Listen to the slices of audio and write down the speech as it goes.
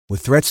With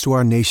threats to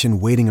our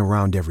nation waiting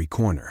around every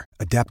corner,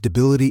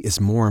 adaptability is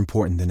more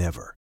important than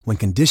ever. When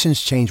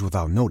conditions change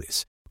without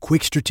notice,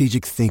 quick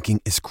strategic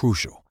thinking is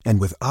crucial.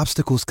 And with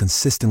obstacles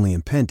consistently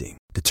impending,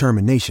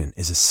 determination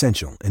is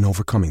essential in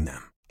overcoming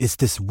them. It's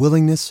this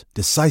willingness,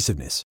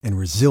 decisiveness, and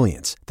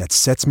resilience that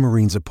sets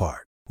Marines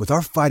apart. With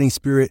our fighting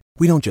spirit,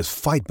 we don't just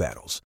fight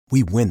battles,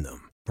 we win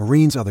them.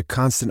 Marines are the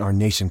constant our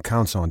nation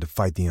counts on to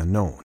fight the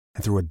unknown.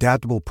 And through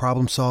adaptable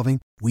problem solving,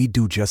 we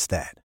do just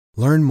that.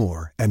 Learn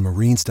more at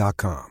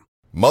marines.com.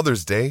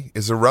 Mother's Day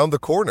is around the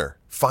corner.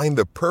 Find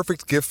the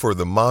perfect gift for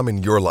the mom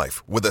in your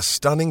life with a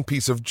stunning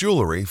piece of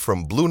jewelry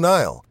from Blue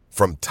Nile.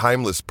 From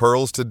timeless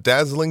pearls to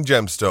dazzling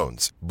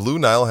gemstones, Blue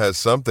Nile has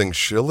something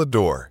she'll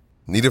adore.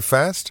 Need it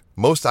fast?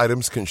 Most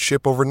items can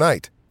ship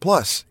overnight.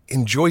 Plus,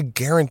 enjoy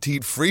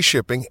guaranteed free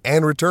shipping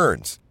and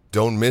returns.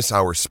 Don't miss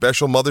our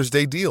special Mother's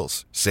Day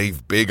deals.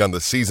 Save big on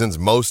the season's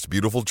most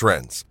beautiful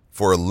trends.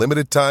 For a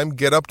limited time,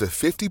 get up to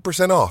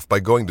 50% off by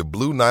going to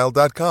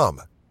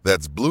BlueNile.com.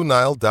 That's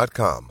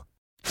BlueNile.com.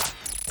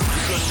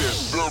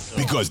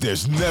 Because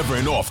there's never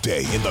an off day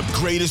in the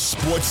greatest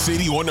sports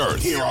city on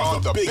earth. Here are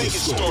the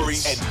biggest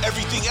stories and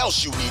everything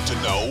else you need to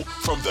know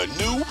from the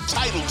new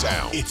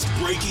Titletown. It's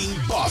Breaking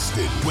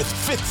Boston with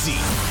Fitzy.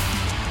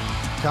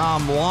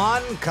 Come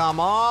one, come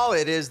all.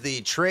 It is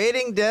the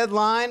trading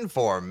deadline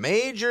for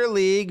Major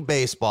League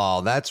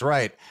Baseball. That's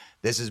right.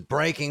 This is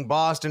Breaking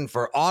Boston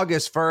for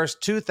August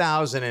 1st,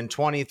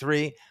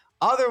 2023,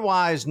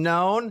 otherwise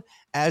known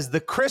as the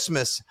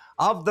Christmas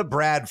of the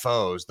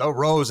Bradfos, the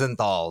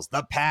Rosenthals,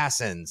 the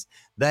Passons,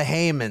 the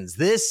Heymans.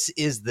 This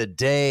is the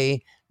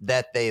day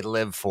that they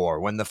live for.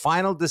 When the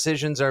final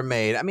decisions are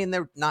made, I mean,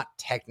 they're not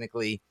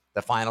technically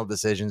the final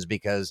decisions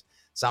because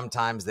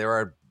sometimes there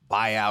are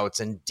buyouts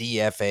and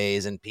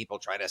DFAs and people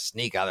try to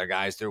sneak other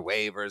guys through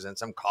waivers and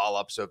some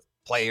call-ups of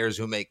players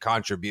who make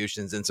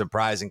contributions in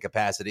surprising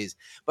capacities.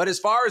 But as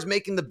far as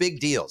making the big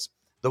deals,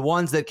 the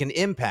ones that can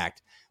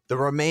impact the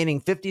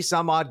remaining 50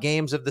 some odd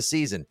games of the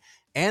season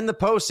and the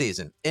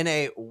postseason in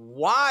a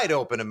wide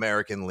open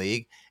American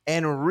League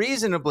and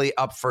reasonably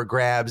up for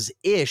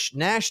grabs-ish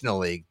National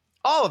League,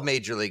 all of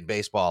Major League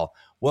Baseball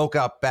woke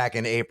up back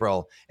in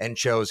April and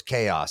chose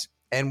chaos,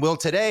 and will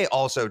today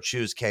also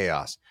choose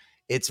chaos.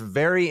 It's a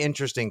very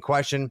interesting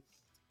question.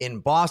 In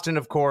Boston,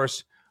 of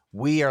course,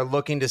 we are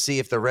looking to see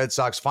if the Red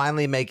Sox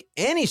finally make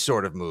any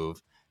sort of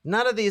move.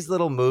 None of these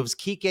little moves.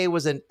 Kike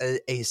was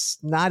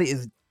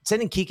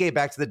sending Kike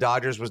back to the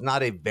Dodgers was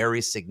not a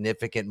very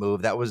significant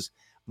move. That was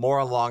more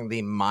along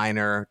the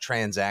minor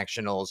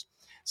transactionals,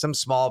 some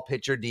small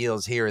pitcher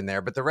deals here and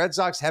there. But the Red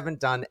Sox haven't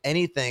done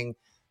anything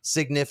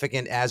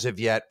significant as of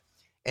yet.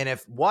 And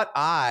if what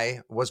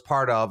I was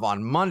part of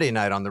on Monday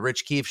night on the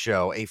Rich Keefe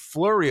Show, a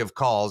flurry of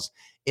calls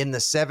in the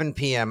 7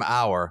 p.m.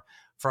 hour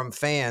from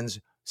fans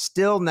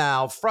still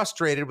now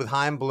frustrated with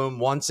Chaim Bloom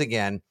once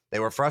again. They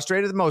were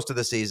frustrated most of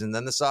the season.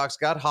 Then the Sox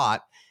got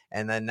hot,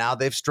 and then now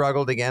they've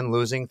struggled again,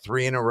 losing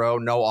 3 in a row.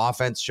 No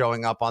offense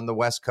showing up on the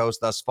West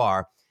Coast thus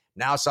far.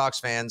 Now Sox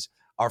fans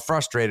are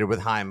frustrated with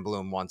Chaim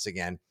Bloom once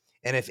again.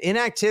 And if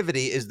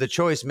inactivity is the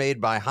choice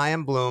made by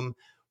Chaim Bloom,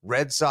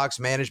 Red Sox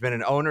management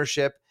and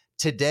ownership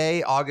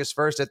today, August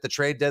 1st at the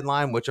trade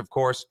deadline, which of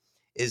course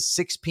is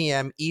 6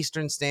 p.m.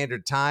 Eastern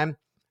Standard Time,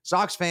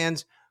 Sox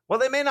fans, well,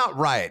 they may not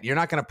riot. You're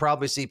not going to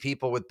probably see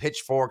people with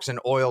pitchforks and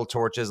oil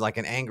torches like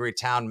an angry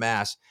town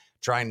mass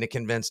trying to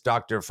convince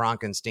Dr.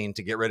 Frankenstein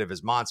to get rid of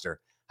his monster.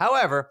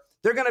 However,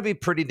 they're going to be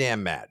pretty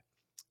damn mad.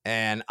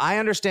 And I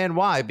understand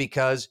why,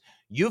 because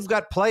you've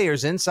got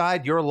players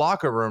inside your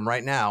locker room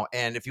right now.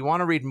 And if you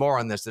want to read more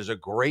on this, there's a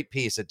great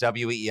piece at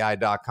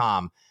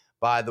weei.com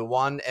by the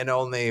one and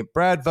only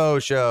Brad Foe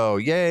Show.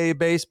 Yay,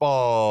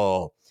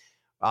 baseball.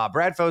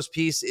 Brad Foe's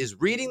piece is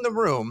Reading the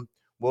Room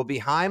will be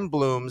Chaim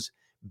Bloom's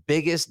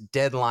biggest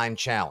deadline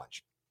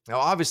challenge. Now,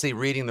 obviously,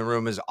 reading the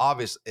room is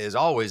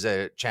always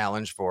a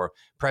challenge for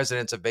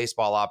presidents of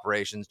baseball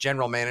operations,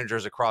 general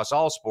managers across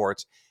all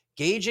sports,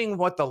 gauging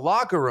what the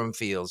locker room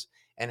feels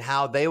and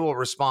how they will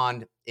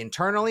respond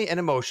internally and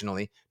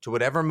emotionally to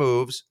whatever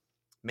moves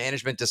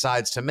management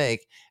decides to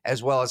make,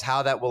 as well as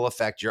how that will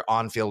affect your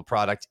on-field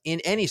product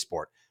in any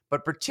sport.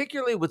 But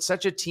particularly with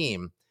such a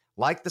team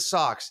like the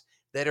Sox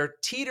that are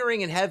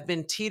teetering and have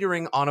been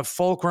teetering on a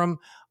fulcrum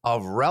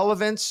of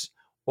relevance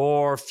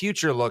or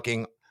future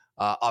looking,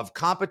 of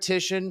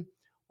competition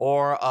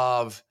or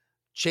of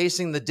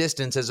chasing the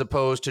distance as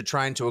opposed to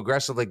trying to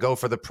aggressively go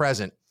for the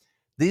present.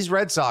 These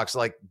Red Sox,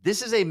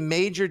 this is a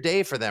major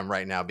day for them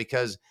right now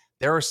because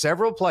there are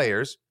several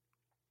players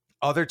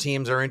other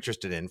teams are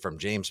interested in, from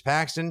James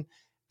Paxton,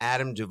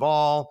 Adam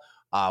Duvall.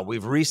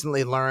 We've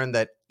recently learned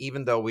that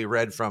even though we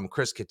read from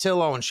Chris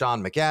Cotillo and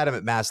Sean McAdam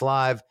at Mass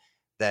Live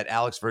that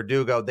Alex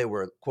Verdugo, they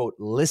were, quote,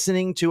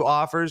 listening to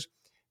offers.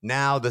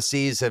 Now the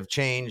seas have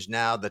changed.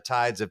 Now the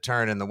tides have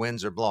turned and the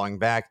winds are blowing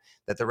back,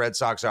 that the Red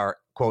Sox are,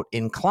 quote,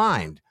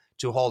 inclined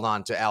to hold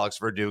on to Alex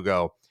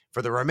Verdugo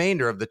for the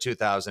remainder of the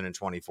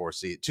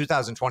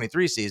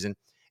 2023 season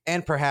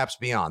and perhaps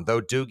beyond, though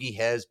Doogie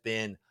has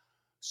been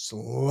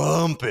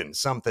slumping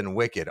something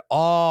wicked.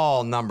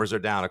 All numbers are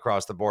down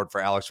across the board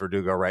for Alex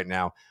Verdugo right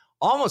now,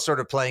 almost sort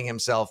of playing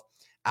himself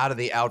out of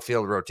the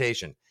outfield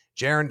rotation.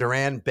 Jarren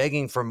Duran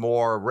begging for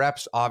more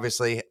reps,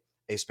 obviously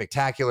a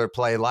spectacular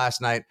play last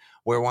night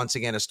where once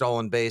again a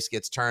stolen base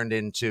gets turned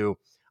into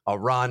a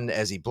run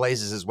as he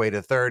blazes his way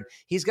to third.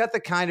 He's got the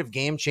kind of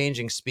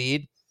game-changing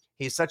speed.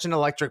 He's such an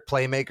electric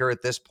playmaker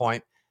at this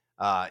point.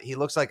 He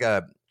looks like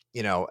a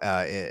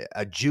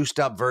juiced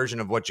up version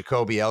of what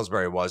Jacoby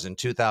Ellsbury was in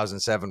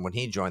 2007 when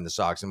he joined the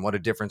Sox, and what a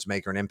difference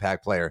maker and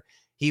impact player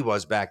he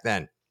was back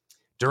then.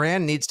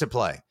 Duran needs to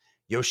play.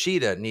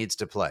 Yoshida needs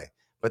to play.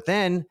 But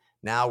then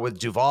now with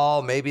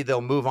Duvall, maybe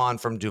they'll move on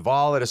from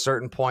Duvall at a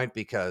certain point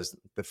because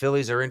the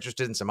Phillies are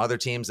interested in some other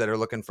teams that are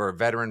looking for a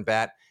veteran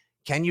bat.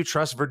 Can you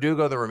trust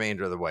Verdugo the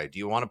remainder of the way? Do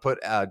you want to put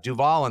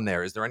Duvall in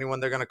there? Is there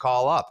anyone they're going to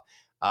call up?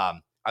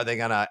 Are they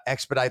going to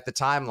expedite the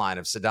timeline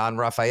of Ceddanne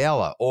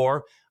Rafaela?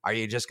 Or are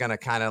you just going to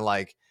kind of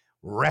like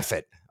rough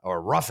it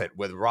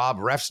with Rob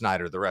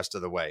Refsnyder the rest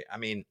of the way? I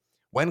mean,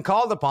 when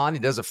called upon,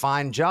 he does a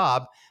fine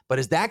job, but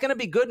is that going to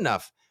be good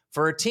enough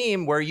for a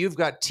team where you've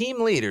got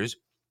team leaders,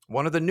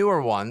 one of the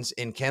newer ones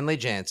in Kenley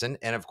Jansen,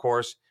 and of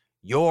course,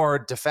 your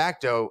de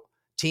facto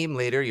team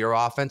leader, your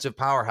offensive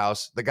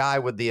powerhouse, the guy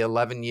with the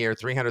 11-year,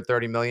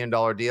 $330 million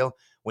deal?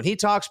 When he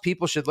talks,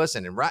 people should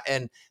listen.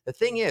 And the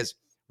thing is,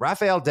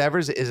 Rafael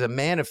Devers is a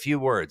man of few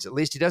words. At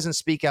least he doesn't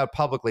speak out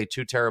publicly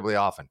too terribly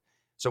often.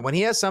 So when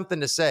he has something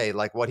to say,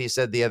 like what he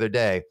said the other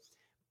day,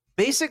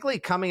 basically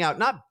coming out,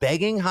 not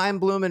begging Chaim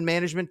Bloom and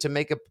management to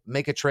make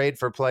a trade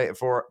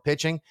for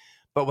pitching,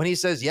 but when he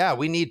says, yeah,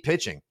 we need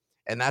pitching,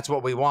 and that's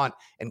what we want,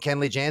 and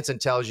Kenley Jansen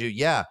tells you,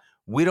 yeah,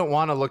 we don't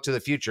want to look to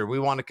the future. We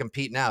want to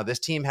compete now. This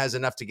team has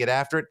enough to get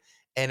after it,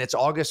 and it's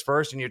August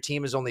 1st, and your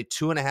team is only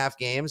 2.5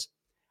 games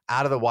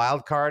out of the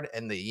wild card,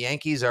 and the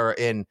Yankees are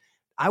in,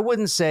 I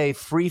wouldn't say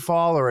free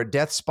fall or a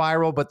death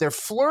spiral, but they're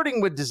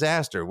flirting with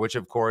disaster, which,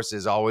 of course,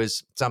 is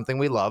always something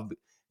we love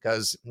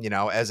because,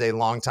 as a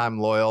longtime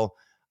loyal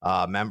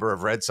member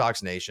of Red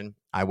Sox Nation,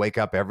 I wake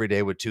up every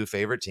day with two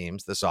favorite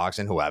teams, the Sox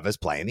and whoever's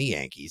playing the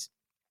Yankees.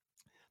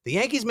 The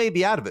Yankees may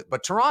be out of it,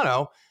 but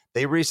Toronto,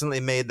 they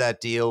recently made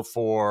that deal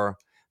for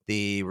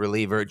the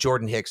reliever,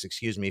 Jordan Hicks,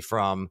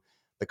 from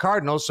the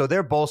Cardinals, so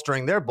they're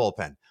bolstering their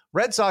bullpen.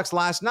 Red Sox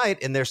last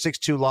night in their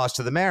 6-2 loss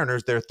to the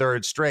Mariners, their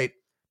third straight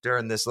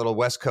during this little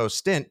West Coast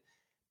stint,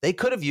 they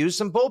could have used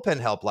some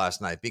bullpen help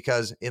last night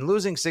because in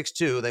losing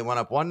 6-2, they went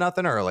up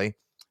 1-0 early,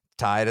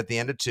 tied at the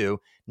end of 2.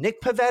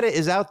 Nick Pivetta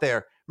is out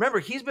there. Remember,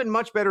 he's been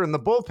much better in the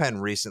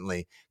bullpen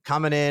recently,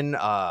 coming in,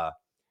 I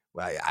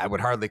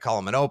would hardly call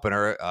him an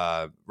opener,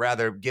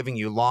 rather giving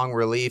you long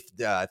relief.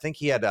 I think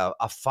he had a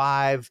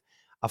five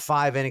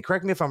inning.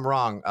 Correct me if I'm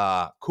wrong.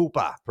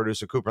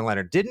 Producer Cooper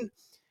Leonard didn't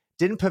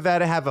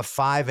Pivetta have a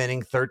 5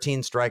 inning,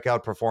 13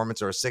 strikeout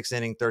performance or a 6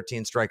 inning,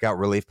 13 strikeout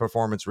relief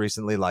performance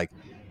recently? Like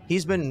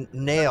he's been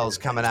nails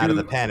coming out of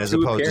the pen as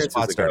opposed to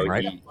spot starting,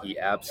 right? He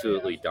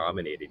absolutely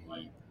dominated.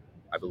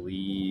 I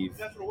believe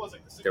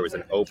there was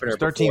an opener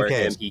before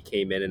him. He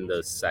came in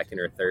the second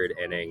or third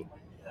inning.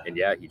 And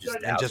yeah, he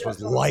just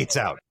was lights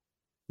out.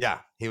 Yeah,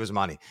 he was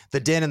money. The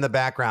din in the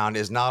background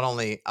is not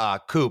only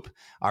Coop,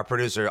 our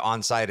producer,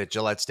 on site at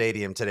Gillette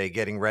Stadium today,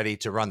 getting ready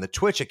to run the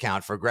Twitch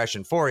account for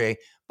Gresham Fourier,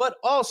 but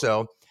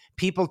also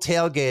people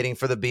tailgating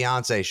for the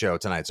Beyonce show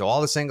tonight. So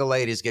all the single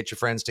ladies, get your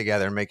friends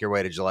together and make your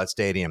way to Gillette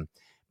Stadium,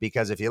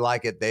 because if you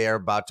like it, they are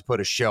about to put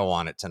a show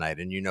on it tonight,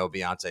 and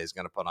Beyonce is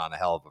going to put on a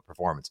hell of a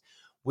performance.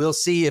 We'll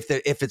see if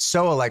it's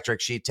so electric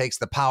she takes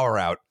the power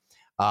out.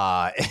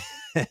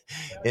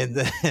 in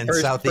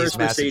Southeast Massachusetts,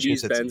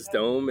 Mercedes-Benz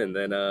Dome, and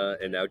then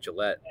and now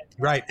Gillette,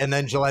 right, and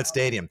then Gillette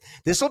Stadium.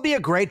 This will be a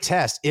great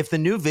test if the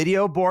new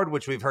video board,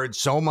 which we've heard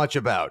so much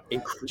about,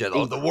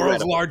 the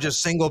world's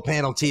largest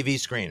single-panel TV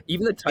screen.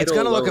 Even the title, it's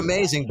going to look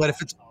amazing. But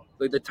if it's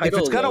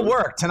going to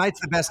work, tonight's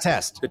the best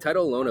test. The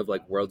title alone of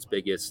like world's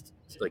biggest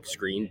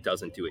screen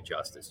doesn't do it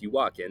justice. You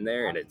walk in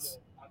there and it's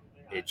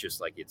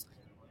just like it's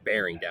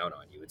bearing down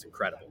on you. It's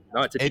incredible.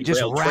 It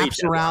just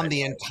wraps around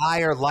the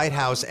entire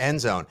Lighthouse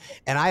end zone.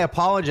 And I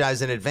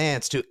apologize in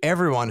advance to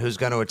everyone who's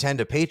going to attend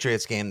a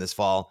Patriots game this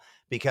fall,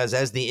 because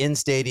as the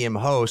in-stadium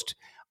host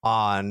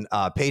on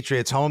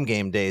Patriots home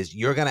game days,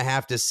 you're going to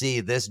have to see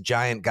this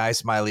giant guy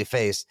smiley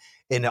face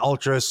in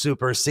ultra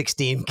super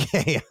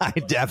 16K high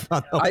def.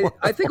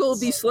 I think it'll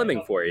be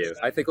slimming for you.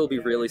 I think it'll be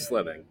really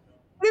slimming.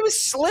 He was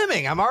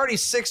slimming. I'm already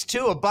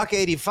 6'2",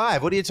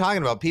 $185. What are you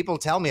talking about? People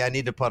tell me I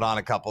need to put on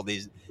a couple of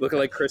these. Looking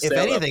like Chris. If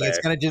anything, it's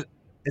going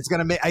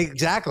to make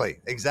exactly.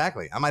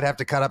 I might have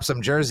to cut up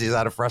some jerseys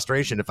out of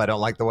frustration if I don't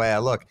like the way I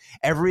look.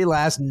 Every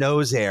last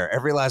nose hair,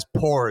 every last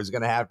pore is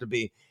going to have to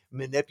be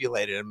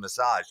manipulated and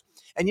massaged.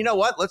 And you know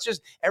what?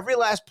 Every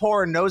last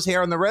pore and nose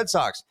hair on the Red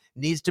Sox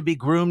needs to be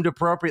groomed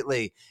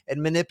appropriately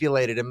and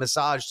manipulated and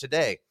massaged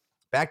today.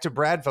 Back to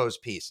Bradfo's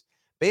piece.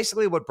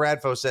 Basically, what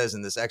Bradfo says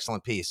in this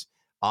excellent piece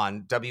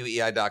on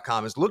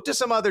WEEI.com is look to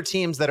some other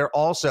teams that are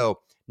also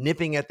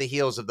nipping at the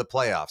heels of the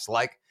playoffs,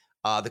 like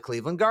the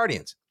Cleveland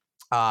Guardians.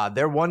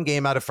 They're one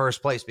game out of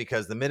first place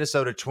because the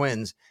Minnesota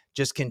Twins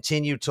just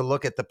continue to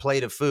look at the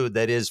plate of food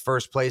that is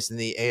first place in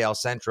the AL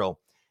Central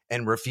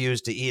and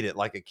refuse to eat it,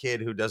 like a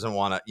kid who doesn't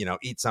want to,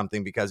 eat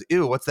something because,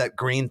 ew, what's that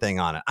green thing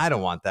on it? I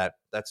don't want that.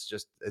 That's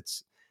just,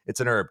 it's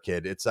an herb,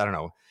 kid. I don't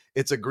know.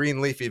 It's a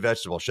green leafy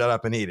vegetable. Shut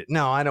up and eat it.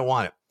 No, I don't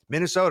want it.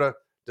 Minnesota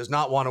does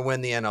not want to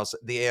win the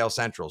AL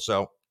Central.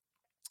 So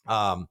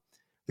the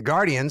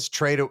Guardians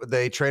trade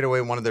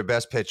away one of their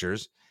best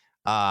pitchers.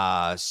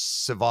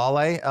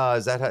 Savale,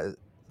 is that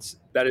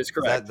that is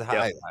correct?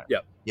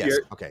 Yes.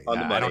 Okay.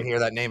 I don't hear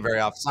that name very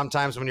often.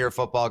 Sometimes when you're a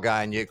football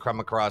guy and you come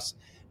across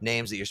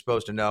names that you're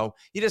supposed to know,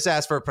 you just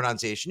ask for a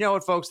pronunciation. You know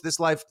what, folks? This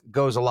life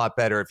goes a lot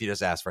better if you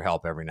just ask for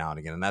help every now and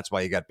again, and that's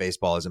why you got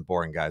baseball isn't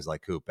boring guys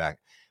like Coop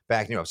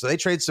backing you up. So they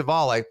trade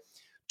Savale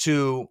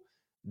to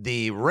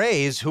the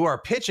Rays, who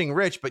are pitching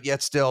rich, but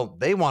yet still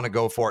they want to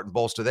go for it and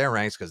bolster their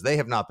ranks because they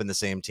have not been the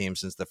same team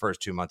since the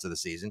first 2 months of the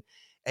season,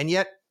 and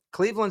yet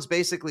Cleveland's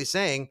basically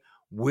saying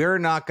we're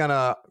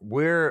gonna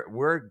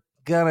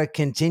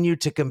continue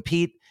to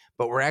compete,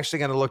 but we're actually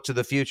going to look to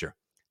the future.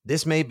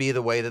 This may be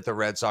the way that the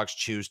Red Sox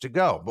choose to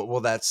go, but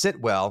will that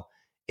sit well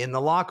in the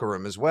locker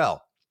room as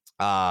well?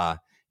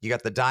 You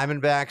got the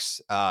Diamondbacks.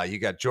 You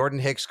got Jordan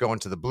Hicks going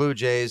to the Blue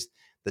Jays.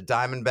 The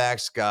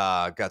Diamondbacks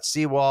got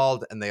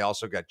Sewald, and they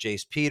also got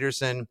Jace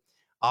Peterson.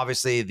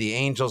 Obviously, the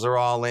Angels are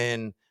all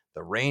in.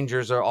 The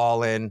Rangers are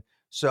all in.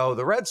 So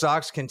the Red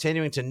Sox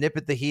continuing to nip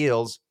at the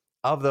heels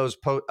of those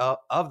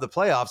of the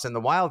playoffs and the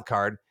wild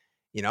card.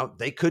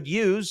 They could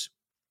use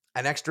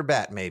an extra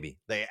bat, maybe.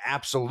 They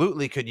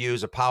absolutely could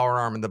use a power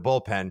arm in the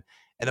bullpen.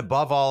 And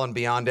above all and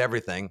beyond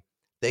everything,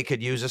 they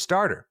could use a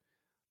starter.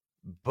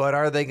 But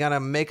are they going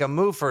to make a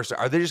move first?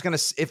 Are they just going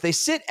to, if they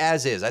sit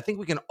as is, I think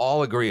we can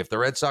all agree, if the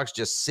Red Sox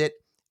just sit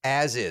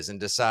as is and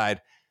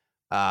decide,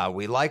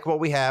 we like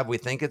what we have, we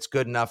think it's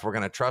good enough, we're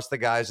going to trust the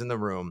guys in the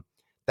room,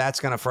 that's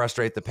going to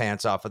frustrate the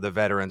pants off of the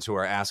veterans who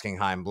are asking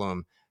Chaim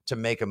Bloom to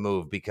make a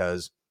move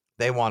because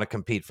they want to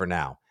compete for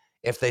now.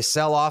 If they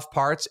sell off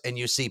parts and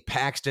you see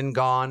Paxton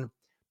gone,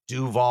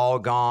 Duvall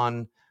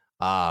gone,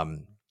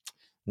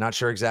 not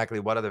sure exactly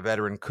what other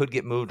veteran could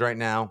get moved right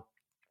now.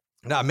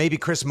 No, maybe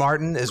Chris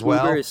Martin as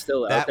well. Kluber is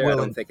still out there. I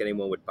don't think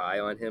anyone would buy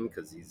on him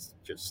because he's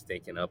just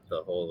stinking up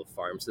the whole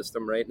farm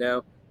system right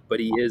now. But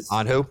he is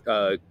on who?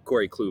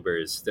 Corey Kluber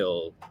is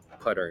still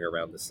puttering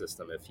around the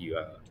system. If you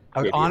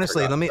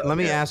honestly, let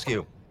me ask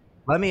you.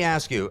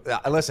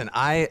 Listen,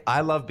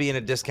 I love being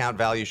a discount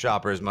value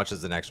shopper as much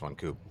as the next one,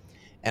 Coop.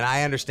 And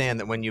I understand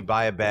that when you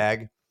buy a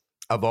bag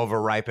of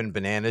over-ripened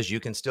bananas, you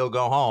can still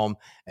go home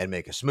and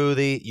make a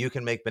smoothie. You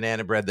can make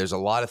banana bread. There's a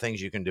lot of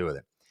things you can do with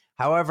it.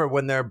 However,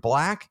 when they're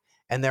black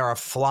and there are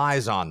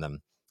flies on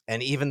them,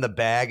 and even the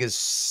bag is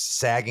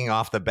sagging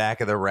off the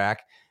back of the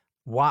rack,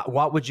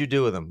 what would you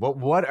do with them?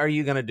 What are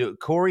you going to do?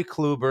 Corey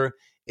Kluber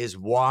is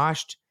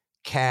washed,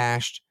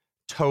 cashed,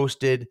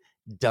 toasted,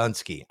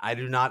 Dunsky. I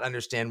do not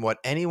understand what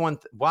anyone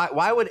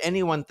why would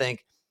anyone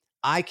think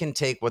I can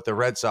take what the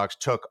Red Sox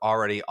took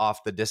already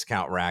off the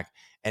discount rack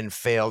and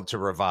failed to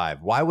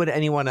revive? Why would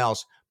anyone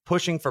else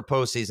pushing for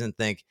postseason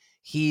think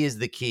he is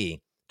the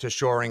key to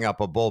shoring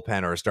up a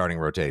bullpen or a starting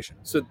rotation?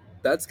 So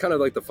that's kind of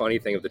like the funny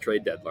thing of the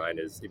trade deadline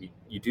is if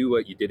you do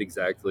what you did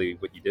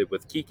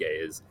with Kike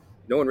is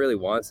no one really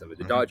wants him.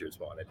 The Dodgers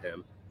wanted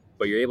him,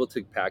 but you're able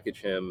to package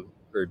him,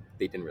 or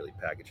they didn't really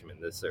package him in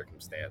this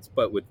circumstance,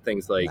 but with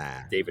things like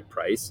David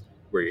Price,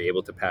 where you're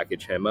able to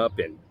package him up,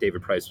 and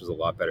David Price was a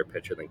lot better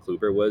pitcher than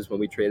Kluber was when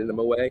we traded him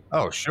away.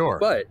 Oh, sure.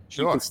 But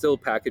you can still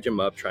package him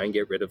up, try and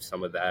get rid of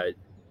some of that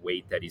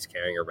weight that he's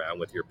carrying around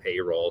with your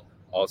payroll,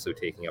 also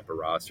taking up a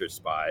roster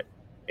spot.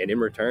 And in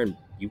return,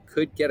 you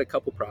could get a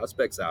couple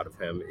prospects out of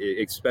him,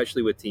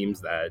 especially with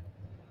teams that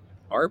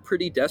are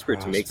pretty desperate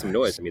to make some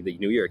noise. I mean, the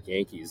New York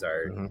Yankees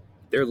are,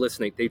 they're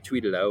listening. They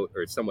tweeted out,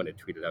 or someone had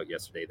tweeted out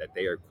yesterday that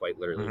they are quite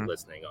literally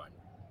listening on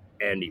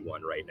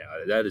anyone right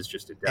now. That is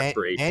just a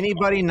desperation.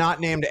 Anybody not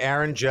named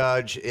Aaron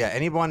Judge,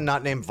 anyone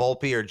not named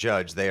Volpe or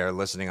Judge, they are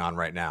listening on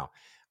right now.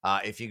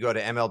 If you go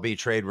to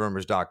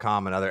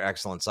MLBTradeRumors.com, another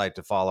excellent site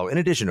to follow, in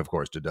addition, of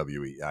course, to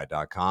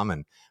WEEI.com,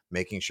 and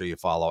making sure you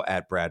follow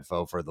at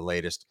Bradfo for the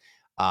latest.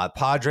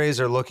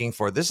 Padres are looking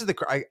for,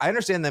 I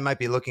understand they might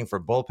be looking for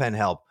bullpen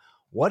help.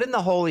 What in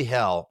the holy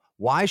hell?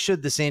 Why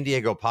should the San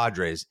Diego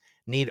Padres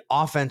need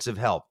offensive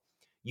help?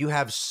 You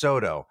have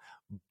Soto,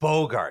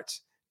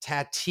 Bogarts,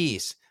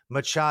 Tatis,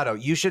 Machado.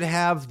 You should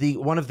have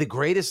one of the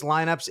greatest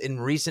lineups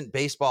in recent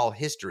baseball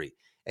history,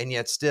 and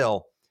yet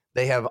still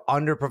they have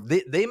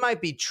they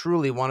might be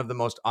truly one of the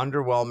most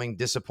underwhelming,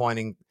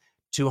 disappointing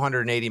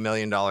 $280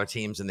 million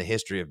teams in the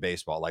history of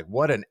baseball. Like,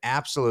 what an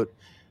absolute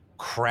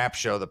crap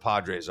show the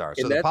Padres are.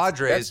 So the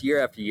Padres, that's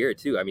year after year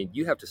too. I mean,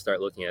 you have to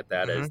start looking at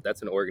that as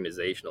that's an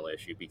organizational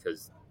issue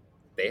because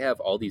they have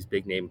all these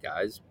big name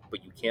guys,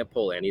 but you can't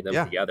pull any of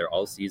them together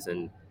all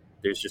season.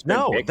 There's just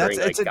been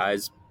bickering,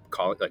 guys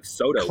calling, like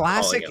Soto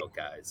calling out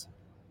guys.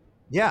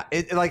 Yeah,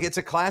 it's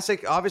a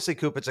classic. Obviously,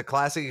 Coop, it's a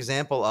classic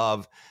example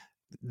of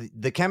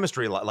the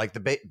chemistry, like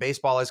the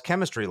baseball is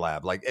chemistry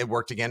lab. Like it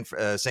worked again.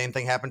 Same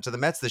thing happened to the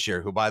Mets this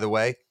year, who, by the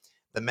way,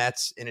 the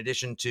Mets, in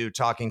addition to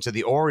talking to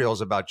the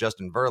Orioles about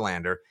Justin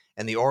Verlander,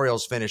 and the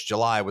Orioles finished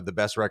July with the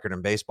best record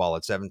in baseball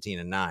at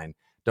 17-9.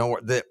 Don't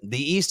worry. The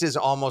East is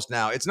almost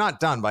now. It's not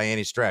done by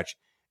any stretch.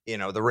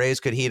 The Rays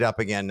could heat up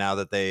again now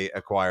that they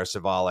acquire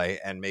Savale,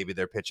 and maybe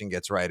their pitching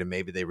gets right, and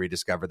maybe they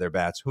rediscover their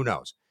bats. Who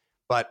knows?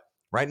 But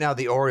right now,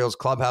 the Orioles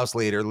clubhouse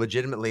leader,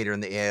 legitimate leader in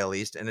the AL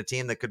East, and a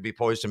team that could be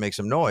poised to make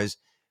some noise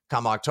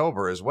come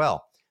October as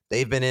well.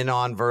 They've been in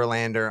on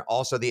Verlander.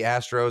 Also, the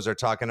Astros are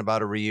talking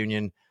about a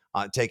reunion,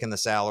 taking the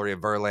salary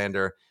of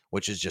Verlander,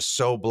 which is just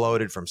so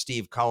bloated, from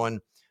Steve Cohen,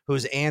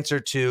 whose answer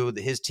to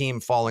his team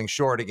falling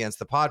short against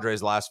the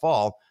Padres last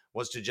fall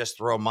was to just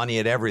throw money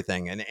at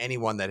everything and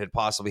anyone that had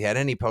possibly had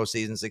any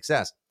postseason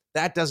success.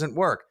 That doesn't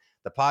work.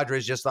 The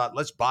Padres just thought,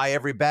 let's buy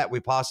every bat we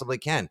possibly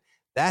can.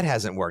 That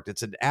hasn't worked.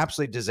 It's an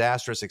absolutely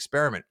disastrous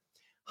experiment.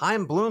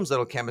 Chaim Bloom's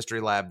little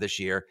chemistry lab this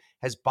year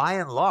has, by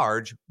and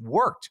large,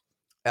 worked,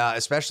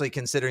 especially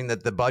considering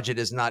that the budget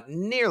is not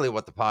nearly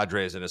what the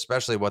Padres and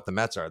especially what the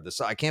Mets are.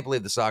 I can't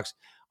believe the Sox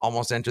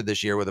almost entered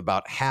this year with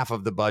about half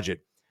of the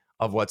budget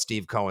of what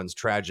Steve Cohen's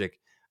tragic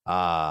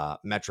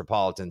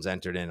Metropolitans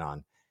entered in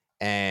on.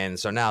 And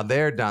so now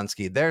they're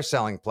Dunsky. They're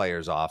selling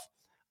players off.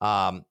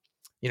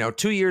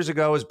 2 years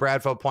ago, as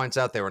Bradfield points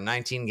out, they were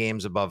 19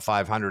 games above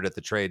 500 at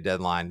the trade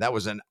deadline. That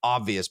was an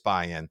obvious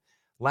buy-in.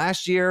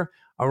 Last year,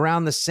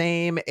 around the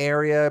same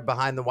area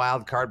behind the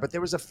wild card, but there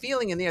was a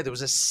feeling in the air. There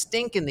was a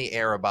stink in the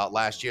air about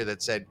last year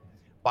that said,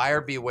 buyer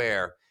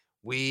beware.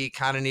 We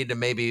kind of need to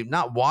maybe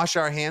not wash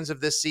our hands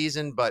of this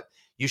season, but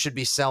you should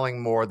be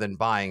selling more than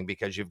buying,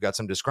 because you've got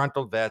some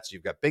disgruntled vets.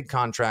 You've got big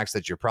contracts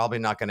that you're probably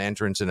not going to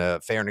enter into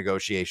fair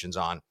negotiations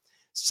on.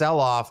 Sell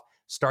off,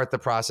 start the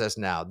process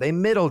now. They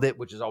middled it,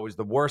 which is always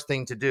the worst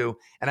thing to do.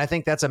 And I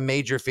think that's a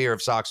major fear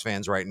of Sox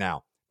fans right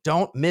now.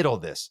 Don't middle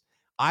this.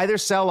 Either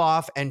sell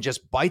off and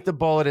just bite the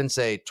bullet and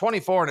say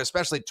 24 and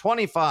especially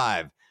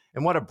 25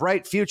 and what a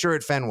bright future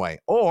at Fenway,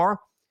 or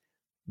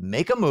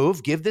make a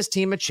move, give this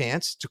team a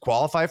chance to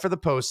qualify for the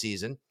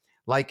postseason.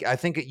 Like I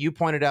think you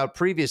pointed out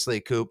previously,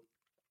 Coop,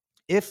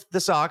 if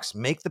the Sox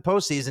make the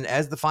postseason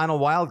as the final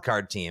wild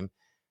card team,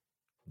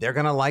 they're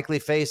going to likely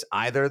face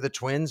either the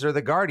Twins or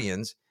the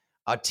Guardians,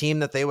 a team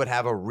that they would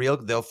have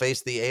they'll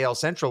face the AL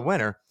Central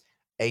winner,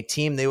 a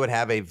team they would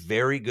have a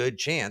very good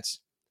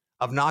chance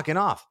of knocking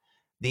off.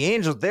 The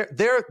Angels,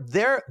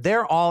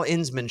 their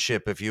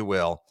all-insmanship, if you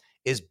will,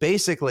 is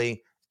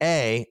basically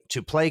A,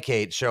 to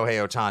placate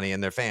Shohei Ohtani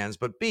and their fans,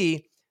 but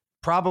B,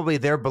 probably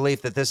their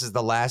belief that this is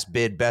the last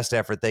bid, best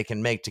effort they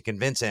can make to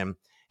convince him,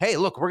 hey,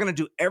 look, we're going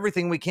to do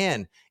everything we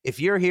can. If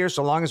you're here,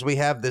 so long as we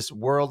have this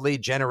worldly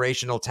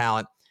generational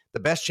talent, the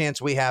best chance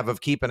we have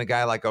of keeping a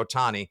guy like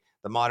Ohtani,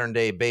 the modern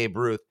day Babe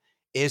Ruth,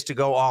 is to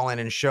go all in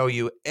and show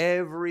you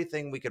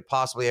everything we could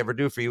possibly ever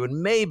do for you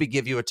and maybe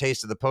give you a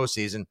taste of the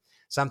postseason,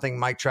 something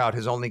Mike Trout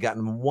has only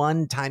gotten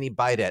one tiny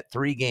bite at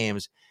 3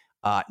 games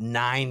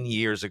 9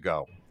 years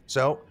ago.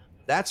 So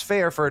that's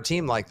fair for a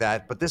team like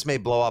that, but this may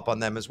blow up on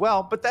them as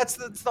well. But that's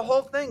the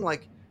whole thing.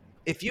 Like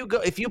if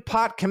you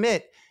pot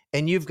commit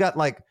and you've got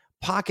like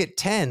pocket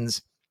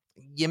tens,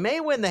 you may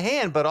win the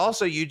hand, but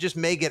also you just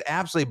may get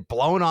absolutely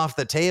blown off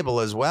the table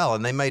as well.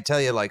 And they might tell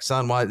you, like,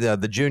 son, why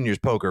the juniors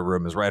poker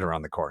room is right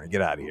around the corner.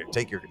 Get out of here.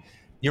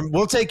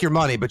 We'll take your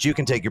money, but you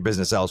can take your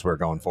business elsewhere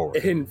going forward.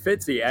 And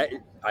Fitzy,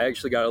 I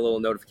actually got a little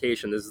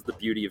notification. This is the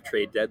beauty of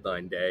trade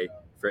deadline day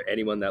for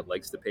anyone that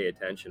likes to pay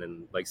attention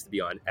and likes to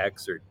be on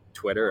X or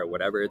Twitter or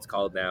whatever it's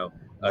called now.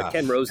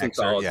 Ken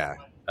Rosenthal,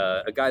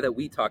 a guy that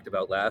we talked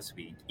about last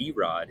week,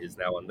 Erod, is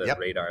now on the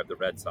radar of the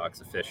Red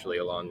Sox officially,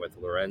 along with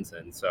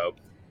Lorenzen. So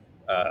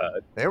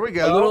there we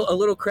go. A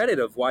little credit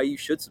of why you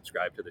should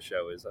subscribe to the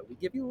show is we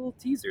give you little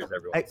teasers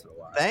every once in a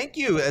while. Thank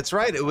you. That's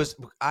right. It was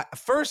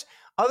first.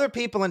 Other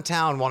people in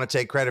town want to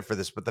take credit for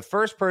this, but the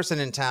first person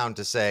in town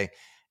to say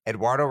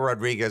Eduardo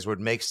Rodriguez would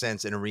make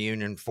sense in a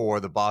reunion for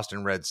the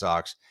Boston Red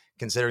Sox,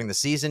 considering the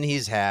season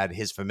he's had,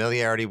 his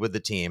familiarity with the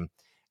team,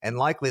 and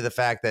likely the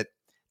fact that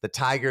the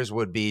Tigers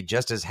would be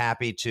just as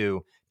happy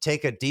to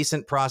take a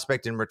decent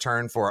prospect in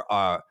return for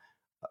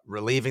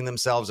relieving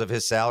themselves of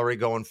his salary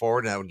going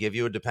forward, and that would give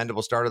you a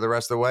dependable starter the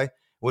rest of the way. It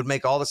would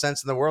make all the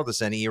sense in the world to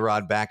send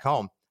Erod back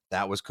home.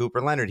 That was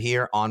Cooper Leonard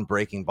here on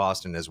Breaking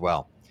Boston as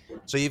well.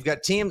 So you've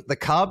got the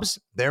Cubs,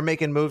 they're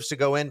making moves to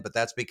go in, but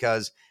that's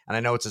because, and I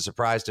know it's a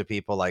surprise to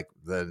people, like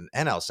the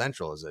NL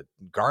Central is a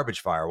garbage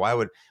fire.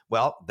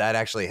 That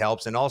actually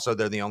helps. And also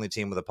they're the only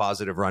team with a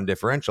positive run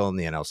differential in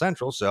the NL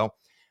Central. So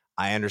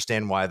I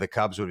understand why the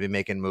Cubs would be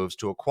making moves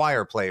to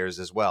acquire players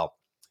as well.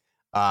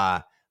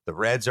 The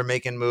Reds are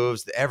making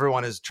moves.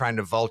 Everyone is trying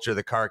to vulture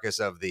the carcass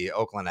of the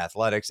Oakland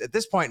Athletics. At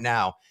this point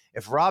now,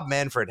 if Rob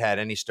Manfred had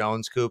any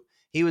stones, Coop,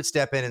 he would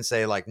step in and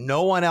say, like,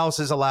 no one else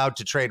is allowed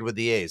to trade with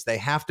the A's. They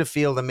have to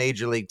field a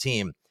major league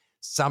team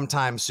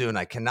sometime soon.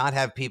 I cannot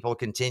have people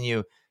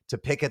continue to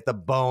pick at the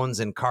bones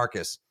and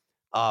carcass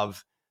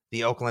of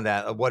the Oakland,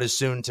 what is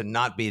soon to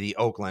not be the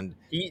Oakland.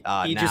 He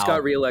just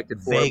got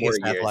reelected 4 more years.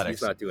 Athletics.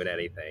 He's not doing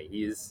anything.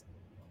 He's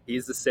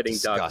the sitting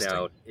duck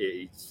now.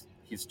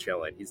 he's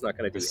chilling. He's not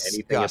going to do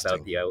anything Disgusting.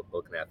 about the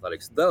outlook in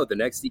athletics. Though the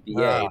next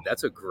CBA,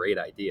 that's a great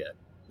idea.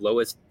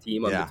 Lowest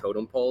team on the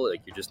totem pole, like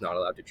you're just not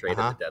allowed to trade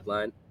at the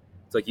deadline.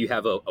 It's like you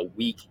have a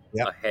week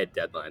ahead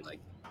deadline, like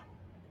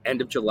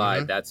end of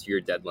July. That's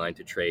your deadline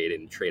to trade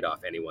and trade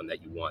off anyone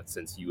that you want,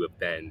 since you have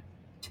been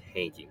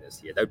tanking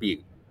this year. That'd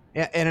be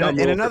and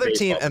another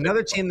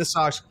team the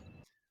Sox.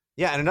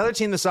 Yeah, and another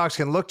team the Sox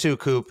can look to,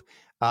 Coop.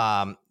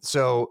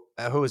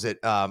 Who is it?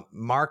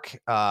 Mark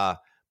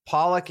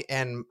Pollock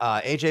and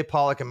AJ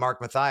Pollock and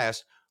Mark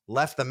Mathias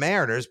left the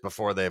Mariners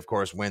before they, of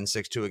course, win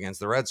 6-2 against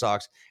the Red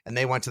Sox, and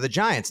they went to the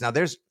Giants. Now,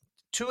 there's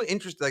two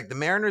interesting, like the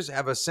Mariners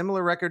have a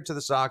similar record to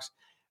the Sox.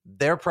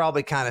 They're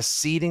probably kind of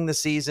seeding the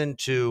season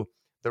to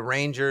the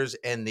Rangers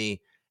and the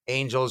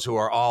Angels, who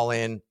are all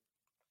in.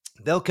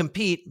 They'll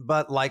compete,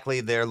 but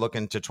likely they're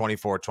looking to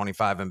 24,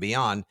 25 and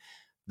beyond.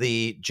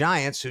 The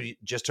Giants, who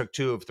just took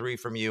 2 of 3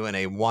 from you in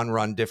a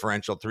 1-run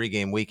differential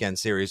 3-game weekend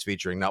series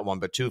featuring not one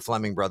but 2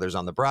 Fleming brothers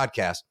on the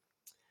broadcast,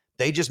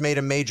 they just made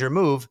a major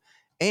move,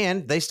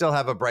 and they still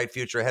have a bright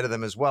future ahead of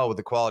them as well with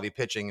the quality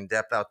pitching and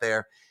depth out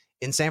there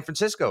in San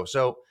Francisco.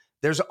 So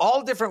there's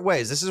all different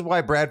ways. This is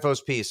why Brad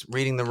Fo's piece,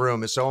 Reading the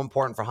Room, is so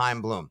important for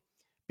Chaim Bloom,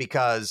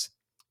 because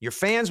your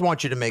fans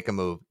want you to make a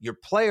move, your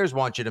players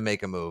want you to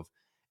make a move,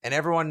 and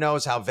everyone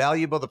knows how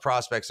valuable the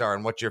prospects are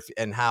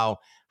and how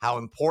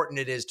important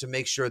it is to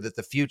make sure that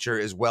the future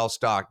is well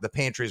stocked, the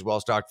pantry is well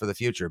stocked for the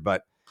future.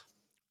 But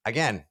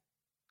again,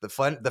 the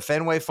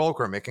Fenway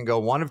Fulcrum, it can go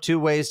one of 2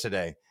 ways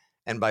today.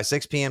 And by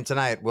 6 p.m.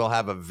 tonight, we'll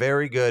have a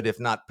very good, if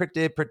not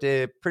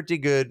pretty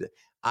good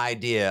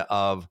idea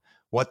of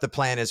what the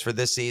plan is for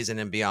this season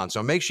and beyond.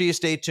 So make sure you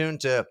stay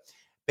tuned to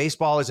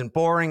Baseball Isn't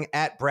Boring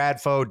at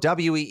Brad Fo,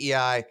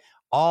 WEEI,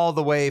 all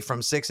the way from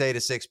 6A to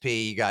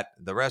 6P. You got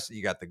the rest.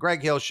 You got the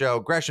Greg Hill Show,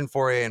 Gresham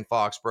Fourier and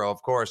Foxborough,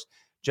 of course,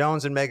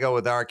 Jones and Mego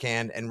with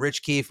Arcand, and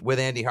Rich Keefe with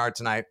Andy Hart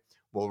tonight.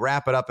 We'll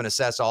wrap it up and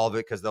assess all of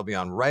it because they'll be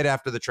on right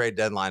after the trade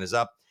deadline is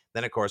up.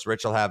 Then, of course,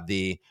 Rich will have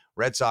the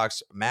Red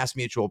Sox Mass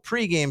Mutual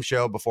pregame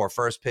show before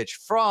first pitch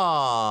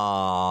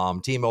from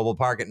T-Mobile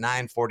Park at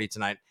 9:40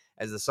 tonight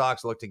as the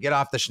Sox look to get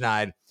off the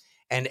schneid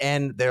and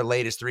end their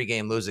latest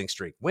 3-game losing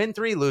streak. Win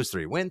 3, lose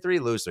 3. Win 3,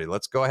 lose 3.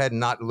 Let's go ahead and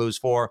not lose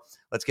 4.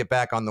 Let's get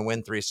back on the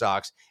win 3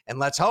 Sox. And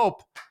let's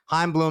hope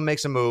Chaim Bloom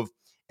makes a move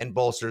and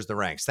bolsters the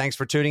ranks. Thanks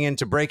for tuning in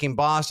to Breaking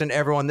Boston,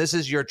 everyone. This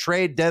is your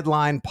trade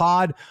deadline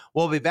pod.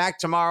 We'll be back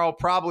tomorrow,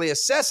 probably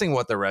assessing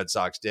what the Red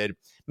Sox did,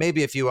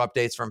 maybe a few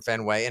updates from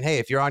Fenway. And hey,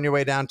 if you're on your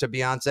way down to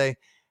Beyonce,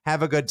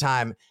 have a good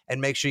time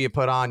and make sure you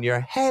put on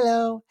your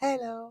halo.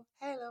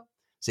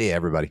 See you,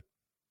 everybody.